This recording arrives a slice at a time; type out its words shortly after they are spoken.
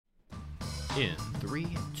In 3,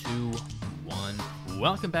 2, 1.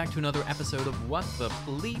 Welcome back to another episode of What the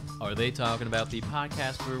Bleep Are They Talking About? The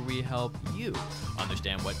podcast where we help you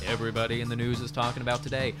understand what everybody in the news is talking about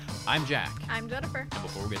today. I'm Jack. I'm Jennifer. And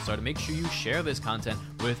before we get started, make sure you share this content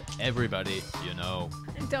with everybody you know.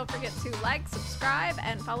 And don't forget to like, subscribe,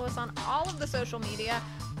 and follow us on all of the social media.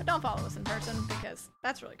 But don't follow us in person because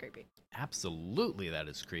that's really creepy. Absolutely, that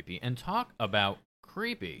is creepy. And talk about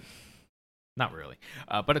creepy. Not really.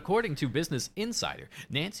 But according to Business Insider,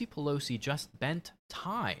 Nancy Pelosi just bent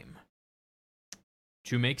time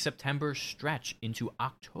to make September stretch into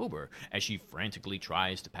October as she frantically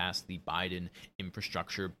tries to pass the Biden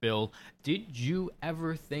infrastructure bill. Did you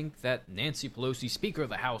ever think that Nancy Pelosi, Speaker of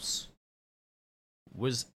the House,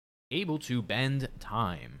 was able to bend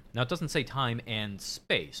time? Now, it doesn't say time and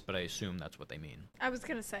space, but I assume that's what they mean. I was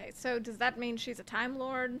going to say, so does that mean she's a Time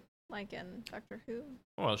Lord, like in Doctor Who?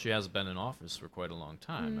 Well, she has been in office for quite a long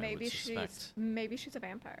time, I would suspect. Maybe she's a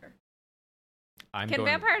vampire. Can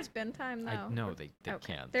vampires bend time, though? No, they okay.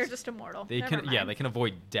 can't. They're just immortal. They Never can, mind. yeah, they can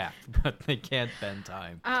avoid death, but they can't bend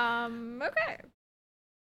time. Okay.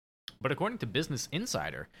 But according to Business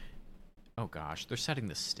Insider, oh gosh, they're setting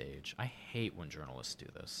the stage. I hate when journalists do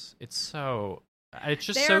this. It's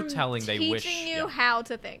just so telling. They wish. They're teaching you how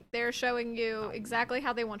to think. They're showing you exactly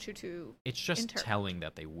how they want you to. It's just interpret. telling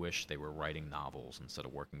that they wish they were writing novels instead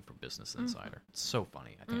of working for Business Insider. Mm-hmm. It's so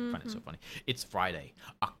funny. I find it so funny. It's Friday,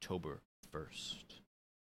 October 1st.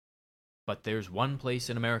 But there's one place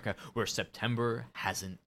in America where September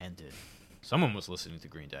hasn't ended. Someone was listening to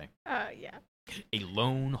Green Day. Yeah. A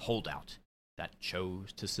lone holdout that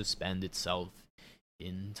chose to suspend itself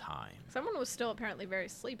in time. Someone was still apparently very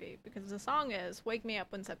sleepy because the song is "Wake Me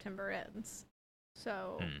Up When September Ends."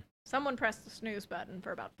 So someone pressed the snooze button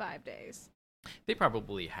for about 5 days. They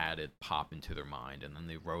probably had it pop into their mind, and then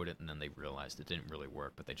they wrote it, and then they realized it didn't really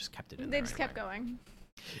work, but they just kept it in there. They just kept going.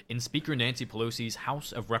 In Speaker Nancy Pelosi's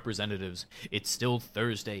House of Representatives, it's still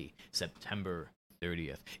Thursday, September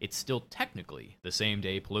 30th. It's still technically the same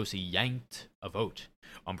day Pelosi yanked a vote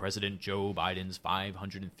on President Joe Biden's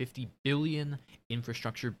 $550 billion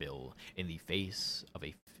infrastructure bill in the face of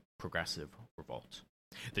a progressive revolt.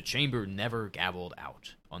 The chamber never gavelled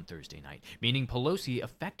out on Thursday night, meaning Pelosi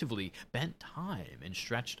effectively bent time and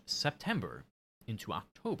stretched September into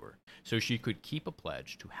October so she could keep a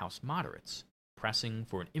pledge to House moderates pressing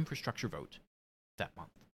for an infrastructure vote that month.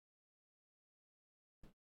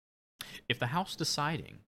 If the House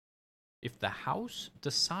deciding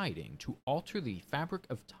to alter the fabric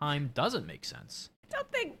of time doesn't make sense, I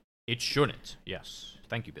don't think it shouldn't. Yes.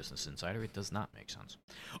 Thank you, Business Insider. It does not make sense.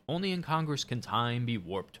 Only in Congress can time be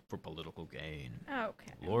warped for political gain.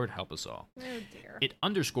 Okay. Lord help us all. Oh, dear. It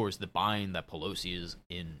underscores the bind that Pelosi is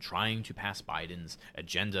in trying to pass Biden's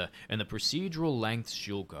agenda and the procedural lengths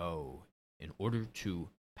she'll go in order to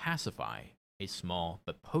pacify a small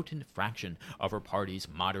but potent fraction of her party's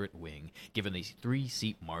moderate wing, given the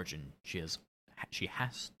 3-seat margin she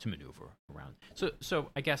has to maneuver around. So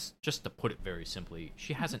I guess, just to put it very simply,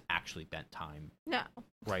 she hasn't actually bent time. No.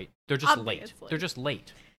 Right? They're just Obviously. late. They're just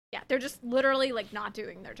late. Yeah, they're just literally like not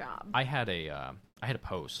doing their job. I had a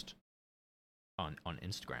post on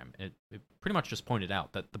Instagram. It pretty much just pointed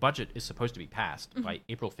out that the budget is supposed to be passed by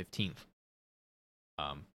April 15th.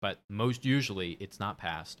 But most usually it's not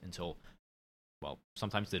passed until, well,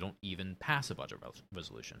 sometimes they don't even pass a budget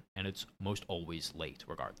resolution, and it's most always late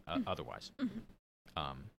otherwise.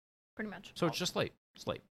 Pretty much. So it's just late. It's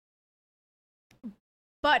late.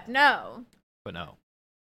 But no.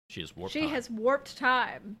 She has warped She time. has warped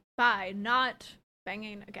time by not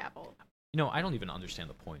banging a gavel. I don't even understand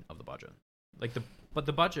the point of the budget. But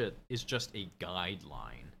the budget is just a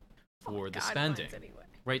guideline for the spending. Anyway.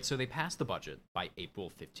 Right, so they pass the budget by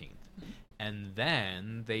April 15th, and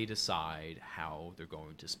then they decide how they're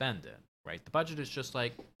going to spend it, right? The budget is just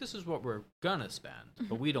like, this is what we're gonna spend,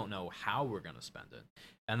 but we don't know how we're gonna spend it.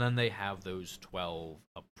 And then they have those 12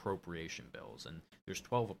 appropriation bills, and there's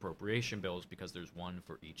 12 appropriation bills because there's one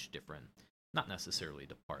for each different, not necessarily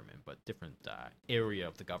department, but different area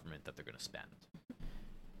of the government that they're gonna spend.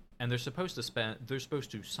 And they're supposed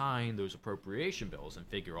to sign those appropriation bills and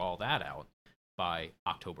figure all that out by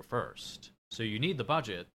October 1st. So you need the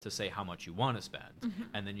budget to say how much you want to spend,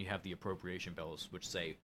 and then you have the appropriation bills which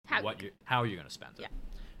say how you're going to spend it.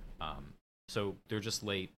 Yeah. So they're just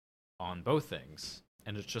late on both things,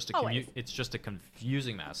 and it's just a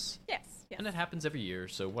confusing mess. Yes. And it happens every year,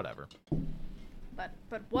 so whatever. But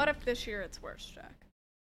what if this year it's worse, Jack?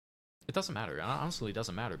 It doesn't matter. Honestly, it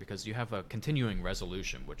doesn't matter because you have a continuing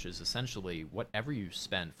resolution, which is essentially whatever you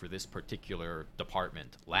spent for this particular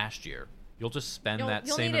department last year, You'll just spend You'll that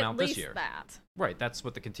need same at amount this least year. that. Right, that's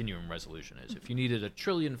what the continuing resolution is. If you needed $1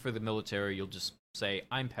 trillion for the military, you'll just say,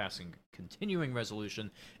 I'm passing continuing resolution,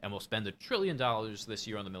 and we'll spend $1 trillion this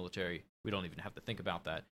year on the military. We don't even have to think about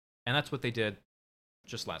that. And that's what they did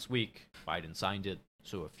just last week. Biden signed it,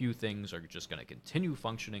 so a few things are just going to continue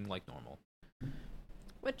functioning like normal.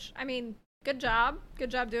 Which, I mean, good job. Good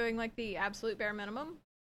job doing, like, the absolute bare minimum.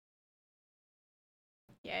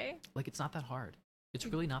 Yay. Like, it's not that hard. It's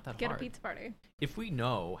really not that Get hard. a pizza party. If we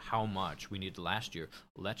know how much we needed last year,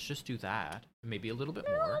 let's just do that. Maybe a little bit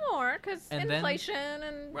A more. little more, because And then- inflation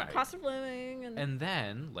and Right. cost of living and And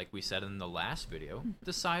then, like we said in the last video,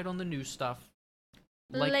 decide on the new stuff.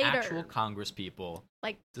 Like Later. actual Congress people.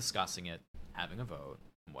 Like- discussing it, having a vote,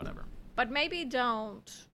 whatever. But maybe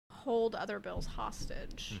don't hold other bills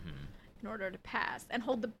hostage in order to pass, and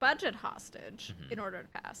hold the budget hostage in order to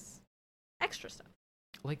pass extra stuff.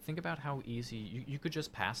 Like, think about how easy you could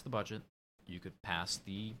just pass the budget. You could pass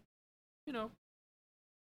the,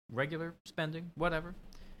 regular spending, whatever.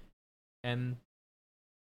 And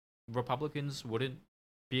Republicans wouldn't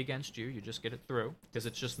be against you. You just get it through because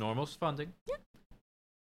it's just normal funding. Yeah.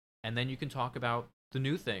 And then you can talk about the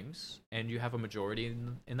new things, and you have a majority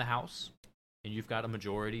in the House, and you've got a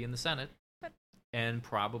majority in the Senate. But- And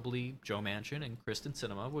probably Joe Manchin and Kristen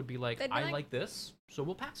Sinema would be like, They'd be I like- like this, so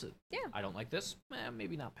we'll pass it. Yeah. I don't like this,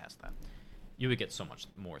 maybe not pass that. You would get so much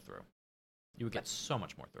more through. You would get so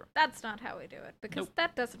much more through. That's not how we do it, because Nope.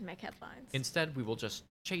 that doesn't make headlines. Instead, we will just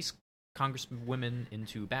chase congresswomen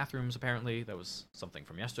into bathrooms, apparently. That was something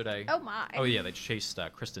from yesterday. Oh my. Oh, yeah, they chased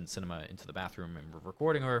Kristen Sinema into the bathroom and were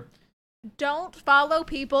recording her. Don't follow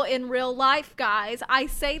people in real life, guys. I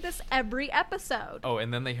say this every episode. Oh,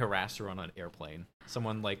 and then they harassed her on an airplane.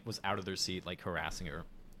 Someone, was out of their seat, harassing her.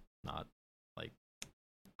 Not,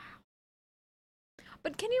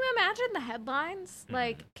 But can you imagine the headlines?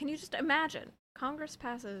 Mhm. Can you just imagine? Congress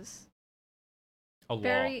passes a law.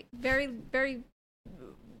 very, very, very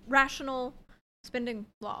rational spending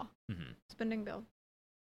law, Mhm. spending bill.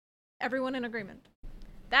 Everyone in agreement.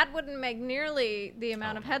 That wouldn't make nearly the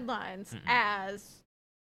amount of no. headlines Mm-mm. as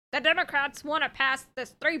the Democrats want to pass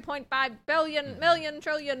this 3.5 billion, million,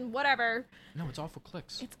 trillion, whatever. No, it's all for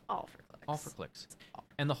clicks. It's all for clicks. All for clicks.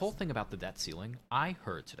 And the whole thing about the debt ceiling, I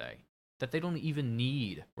heard today that they don't even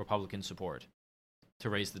need Republican support to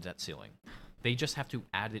raise the debt ceiling. They just have to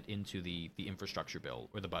add it into the infrastructure bill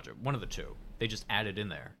or the budget, one of the two. They just add it in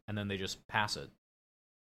there, and then they just pass it.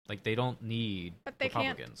 They don't need But they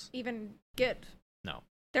Republicans. can't even get No.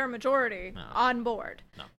 their majority No. on board.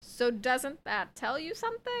 No. So doesn't that tell you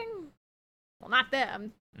something? Well, not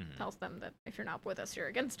them. Mhm. Tells them that if you're not with us, you're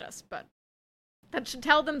against us. But that should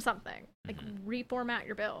tell them something. Reformat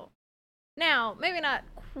your bill. Now, maybe not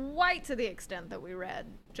quite to the extent that we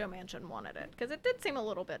read Joe Manchin wanted it, because it did seem a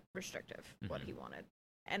little bit restrictive, what he wanted,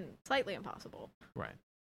 and slightly impossible. Right.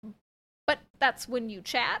 But that's when you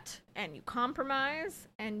chat, and you compromise,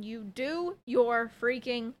 and you do your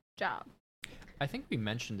freaking job. I think we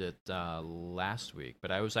mentioned it last week,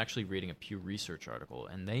 but I was actually reading a Pew Research article,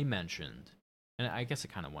 and they mentioned, and I guess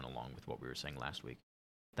it kind of went along with what we were saying last week,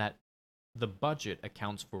 that the budget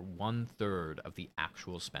accounts for 1/3 of the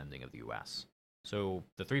actual spending of the U.S. So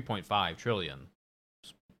the 3.5 trillion,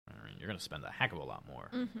 you're going to spend a heck of a lot more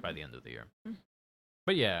by the end of the year.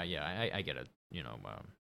 But yeah, I get it.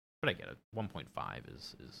 But I get it. 1.5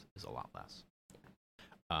 is a lot less.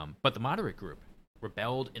 But the moderate group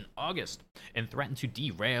rebelled in August and threatened to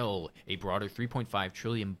derail a broader $3.5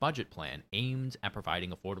 trillion budget plan aimed at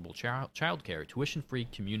providing affordable childcare, tuition-free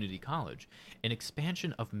community college, an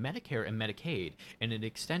expansion of Medicare and Medicaid, and an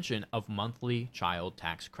extension of monthly child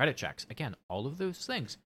tax credit checks. Again, all of those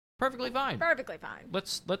things, perfectly fine. Perfectly fine.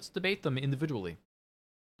 Let's debate them individually.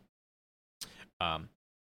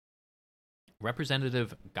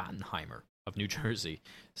 Representative Gottenheimer of New Jersey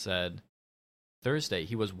said Thursday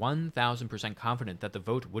he was 1,000% confident that the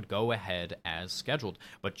vote would go ahead as scheduled,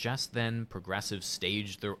 but just then progressives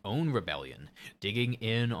staged their own rebellion, digging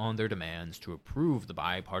in on their demands to approve the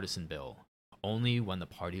bipartisan bill, only when the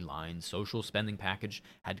party-line social spending package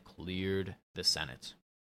had cleared the Senate.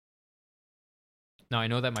 Now, I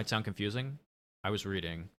know that might sound confusing. I was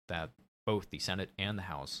reading that both the Senate and the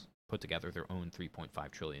House put together their own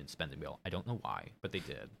 $3.5 trillion spending bill. I don't know why, but they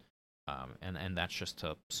did. And that's just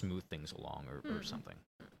to smooth things along or something.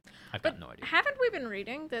 I've got no idea. Haven't we been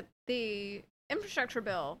reading that the infrastructure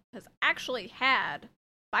bill has actually had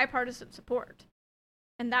bipartisan support?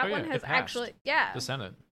 And that one has actually, the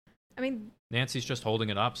Senate. I mean, Nancy's just holding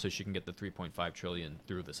it up so she can get the $3.5 trillion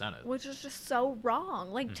through the Senate. Which is just so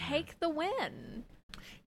wrong. Take the win.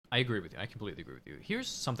 I agree with you. I completely agree with you. Here's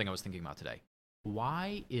something I was thinking about today.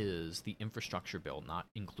 why is the infrastructure bill not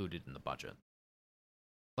included in the budget?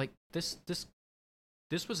 Like this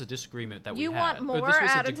was a disagreement that we You had. want but more this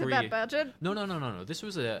was a added to degree- that budget? No. This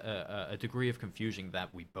was a degree of confusion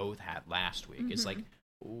that we both had last week. It's like,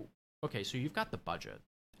 okay, so you've got the budget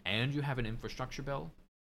and you have an infrastructure bill,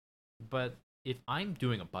 but if I'm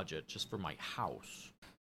doing a budget just for my house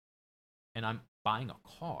and I'm buying a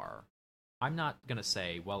car, I'm not going to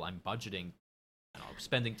say, well, I'm budgeting,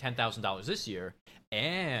 spending $10,000 this year,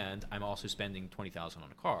 and I'm also spending $20,000 on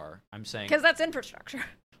a car. I'm saying, Because that's infrastructure.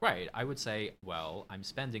 right, I would say, well, I'm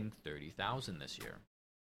spending $30,000 this year.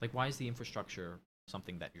 Like, why is the infrastructure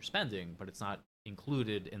something that you're spending, but it's not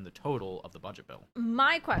included in the total of the budget bill?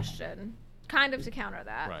 My question, kind of to counter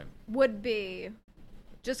that, Right. would be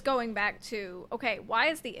just going back to, okay, why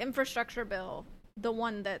is the infrastructure bill the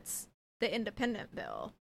one that's the independent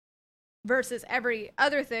bill versus every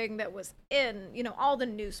other thing that was in, all the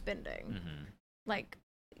new spending? Like,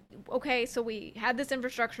 okay, so we had this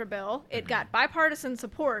infrastructure bill. It got bipartisan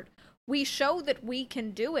support. We show that we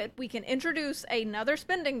can do it. We can introduce another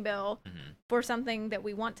spending bill for something that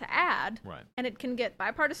we want to add, Right. and it can get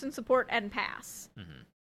bipartisan support and pass.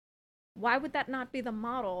 Why would that not be the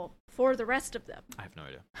model for the rest of them? I have no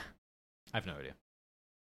idea.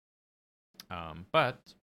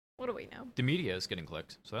 But What do we know? the media is getting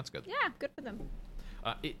clicked, so that's good. Yeah, good for them.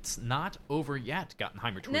 It's not over yet,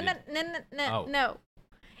 Gottenheimer tweeted. No.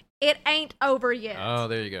 It ain't over yet. Oh,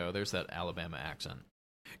 there you go. There's that Alabama accent.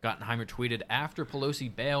 Gottenheimer tweeted after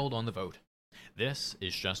Pelosi bailed on the vote. This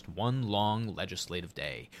is just one long legislative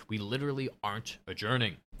day. We literally aren't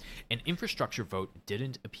adjourning. An infrastructure vote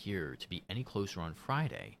didn't appear to be any closer on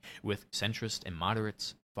Friday, with centrists and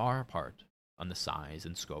moderates far apart on the size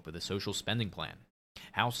and scope of the social spending plan.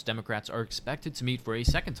 House Democrats are expected to meet for a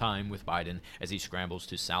second time with Biden as he scrambles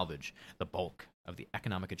to salvage the bulk of the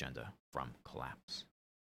economic agenda from collapse.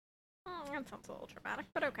 That sounds a little dramatic,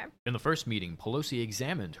 but okay. In the first meeting, Pelosi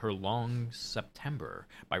examined her long September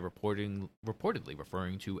by reportedly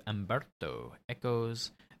referring to Umberto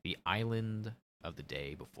Eco's The Island of the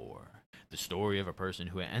Day Before, the story of a person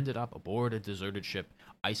who ended up aboard a deserted ship,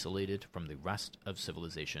 isolated from the rest of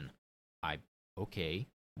civilization.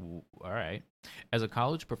 All right. As a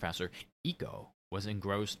college professor, Eco was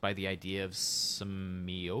engrossed by the idea of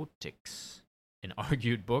semiotics and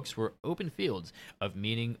argued books were open fields of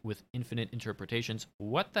meaning with infinite interpretations.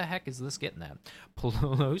 What the heck is this getting at?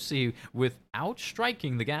 Pelosi, without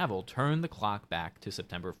striking the gavel, turned the clock back to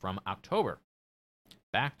September from October,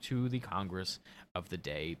 back to the Congress of the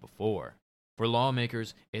day before. For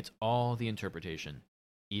lawmakers, it's all the interpretation,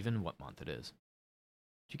 even what month it is.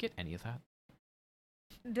 Did you get any of that?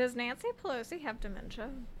 Does Nancy Pelosi have dementia?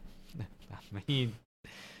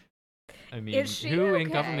 I mean, Is she who in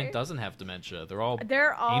okay? government doesn't have dementia? They're all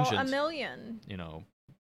a ancient. million.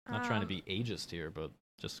 Not trying to be ageist here, but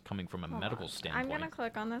just coming from a Hold medical on. standpoint. I'm going to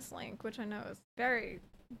click on this link, which I know is very,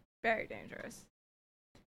 very dangerous.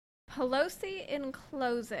 Pelosi in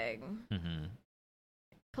closing.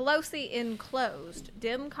 Pelosi in closed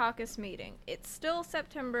Dem caucus meeting. It's still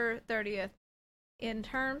September 30th. In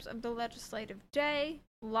terms of the legislative day,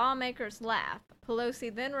 lawmakers laugh.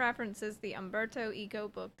 Pelosi then references the Umberto Eco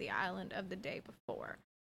book, The Island of the Day Before.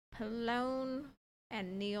 Pallone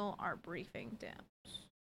and Neal are briefing Dems.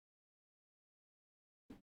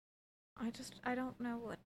 I don't know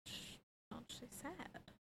what she said.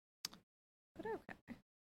 But okay.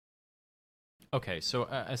 Okay, so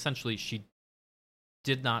essentially she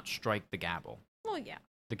did not strike the gavel. Well, yeah.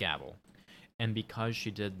 The gavel. And because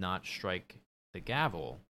she did not strike the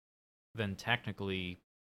gavel, then technically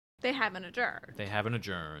They haven't adjourned. they haven't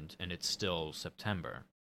adjourned, and it's still September.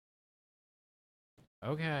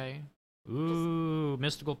 Okay. Ooh,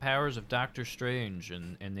 mystical powers of Doctor Strange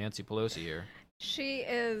and Nancy Pelosi here. She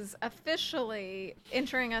is officially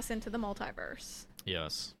entering us into the multiverse.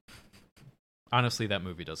 Yes. Honestly, that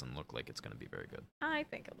movie doesn't look like it's going to be very good. I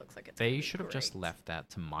think it looks like it's gonna They be should have just great. left that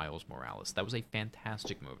to Miles Morales. That was a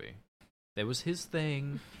fantastic movie. That was his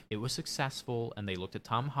thing. It was successful, and they looked at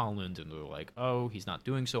Tom Holland and they were like, oh, he's not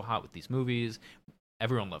doing so hot with these movies.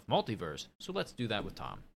 Everyone loved Multiverse, so let's do that with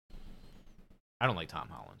Tom. I don't like Tom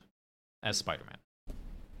Holland as Spider-Man.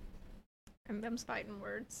 And them's fighting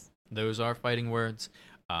words Those are fighting words.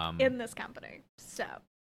 in this company. So,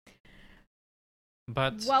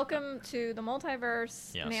 But welcome to the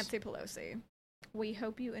multiverse, Yes. Nancy Pelosi. We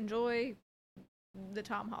hope you enjoy the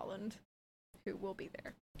Tom Holland who will be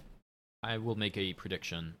there. I will make a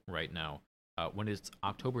prediction right now. When it's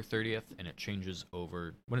October 30th and it changes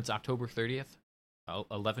over... When it's October 30th,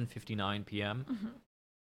 11:59 p.m.,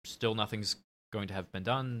 still nothing's going to have been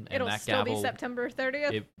done, and It'll that still gavel, be September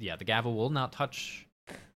 30th. the gavel will not touch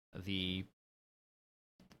the,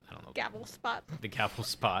 I don't know, Gavel spot. the gavel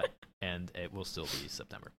spot, and it will still be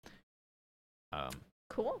September.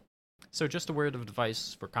 Cool. So just a word of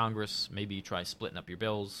advice for Congress: maybe try splitting up your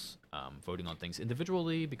bills, voting on things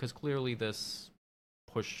individually, because clearly this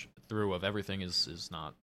push through of everything is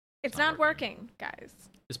not. It's not working, guys.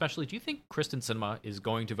 Especially, do you think Kristen Sinema is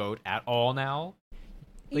going to vote at all now?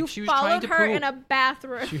 You she was trying followed to her poop. in a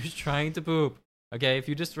bathroom. She was trying to poop. Okay, if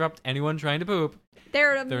you disrupt anyone trying to poop,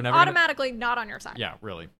 They're never automatically not on your side. yeah,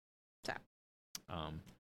 really. So.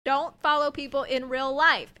 Don't follow people in real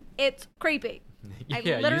life. It's creepy. yeah, I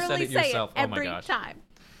you literally said it say yourself. it Oh my every gosh. time.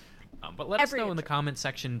 But let us know in the comment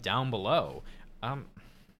section down below.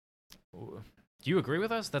 Do you agree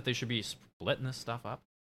with us that they should be splitting this stuff up?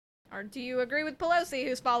 Or do you agree with Pelosi,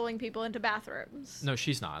 who's following people into bathrooms? No,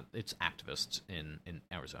 she's not. It's activists in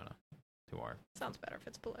Arizona who are. Sounds better if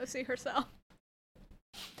it's Pelosi herself.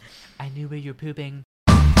 I knew where you're pooping.